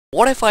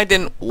What if I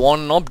didn't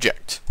want an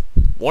object?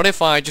 What if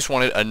I just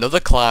wanted another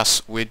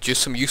class with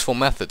just some useful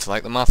methods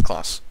like the math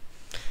class?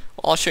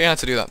 Well, I'll show you how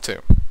to do that too.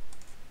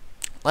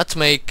 Let's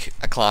make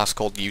a class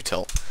called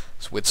util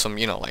with some,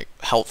 like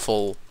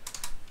helpful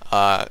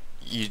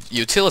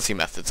utility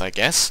methods, I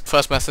guess.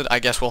 First method, I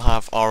guess we'll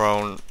have our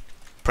own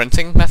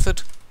printing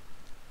method.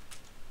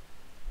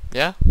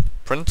 Yeah,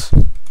 print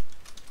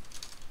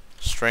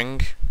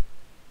string.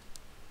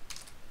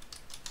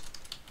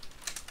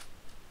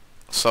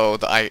 So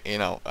that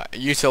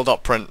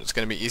util.print is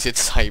going to be easier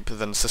to type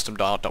than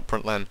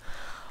system.out.println.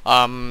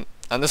 And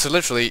this is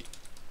literally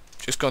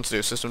just going to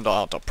do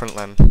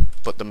system.out.println,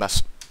 but the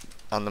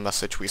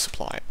message we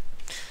supply.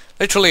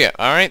 Literally it,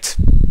 alright?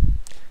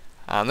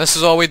 And this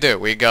is all we do.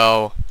 We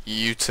go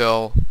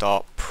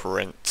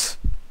util.print.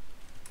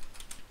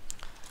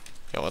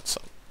 Yo, what's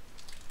up?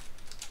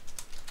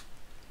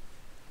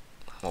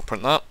 We'll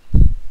print that.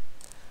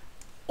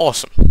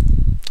 Awesome.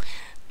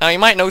 Now you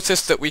might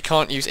notice that we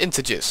can't use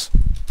integers,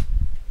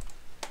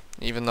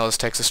 even though this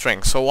takes a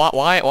string. So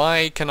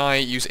why can I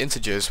use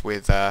integers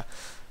with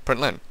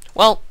println?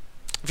 Well,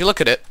 if you look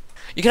at it,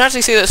 you can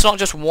actually see that it's not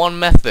just one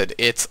method,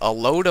 it's a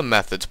load of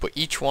methods, but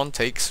each one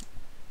takes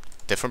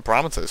different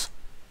parameters.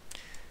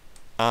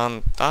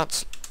 And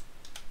that's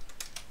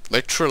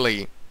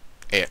literally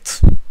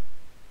it.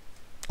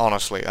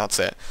 Honestly, that's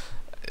it.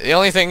 The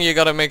only thing you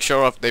gotta make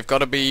sure of, they've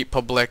gotta be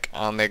public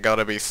and they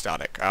gotta be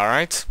static,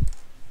 alright?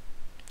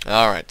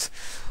 Alright.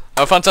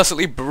 Have a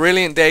fantastically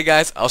brilliant day,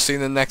 guys. I'll see you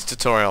in the next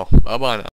tutorial. Bye bye now.